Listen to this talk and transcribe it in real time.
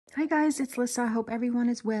Hi guys, it's Lissa. I hope everyone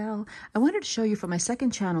is well. I wanted to show you for my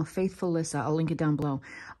second channel, Faithful Lissa. I'll link it down below.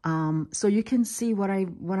 So you can see what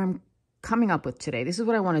I'm coming up with today. This is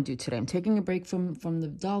what I want to do today. I'm taking a break from the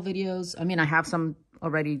doll videos. I mean, I have some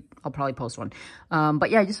already. I'll probably post one.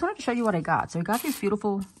 But yeah, I just wanted to show you what I got. So I got these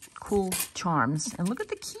beautiful, cool charms. And look at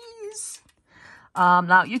the keys.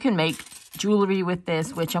 Now you can make jewelry with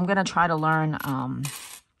this, which I'm going to try to learn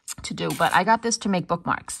to do. But I got this to make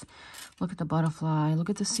bookmarks. Look at the butterfly.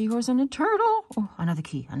 Look at the seahorse and the turtle. Oh, another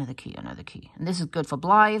key, another key, another key. And this is good for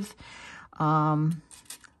Blythe.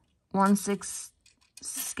 1/6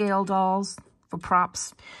 scale dolls for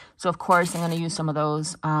props. So, of course, I'm going to use some of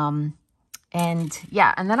those. And,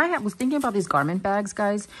 yeah. And then I was thinking about these garment bags,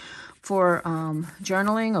 guys, for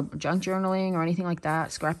journaling or junk journaling or anything like that,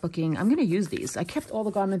 scrapbooking. I'm going to use these. I kept all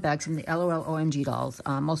the garment bags from the LOL OMG dolls.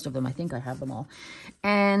 Most of them, I think I have them all.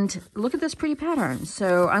 And look at this pretty pattern.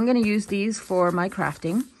 So I'm going to use these for my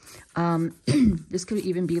crafting. This could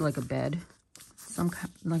even be like a bed.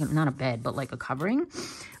 Like not a bed, but like a covering.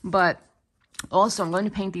 But also, I'm going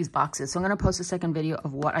to paint these boxes. So I'm going to post a second video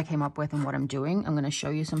of what I came up with and what I'm doing. I'm going to show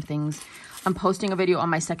you some things. I'm posting a video on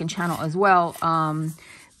my second channel as well.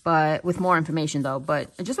 But with more information though. But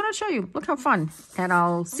I just want to show you, look how fun. And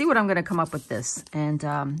I'll see what I'm going to come up with this. And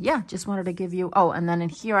yeah, just wanted to give you, oh, and then in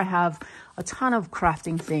here I have a ton of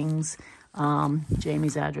crafting things.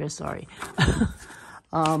 Jamie's address, sorry.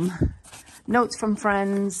 Notes from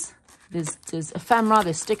friends. There's ephemera,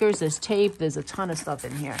 there's stickers, there's tape. There's a ton of stuff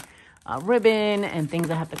in here. Ribbon and things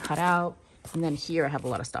I have to cut out. And then here I have a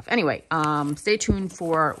lot of stuff. Anyway, stay tuned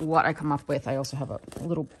for what I come up with. I also have a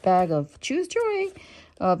little bag of Choose Joy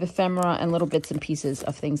of ephemera and little bits and pieces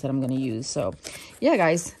of things that I'm going to use. So, yeah,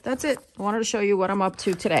 guys, that's it. I wanted to show you what I'm up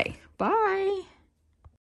to today. Bye.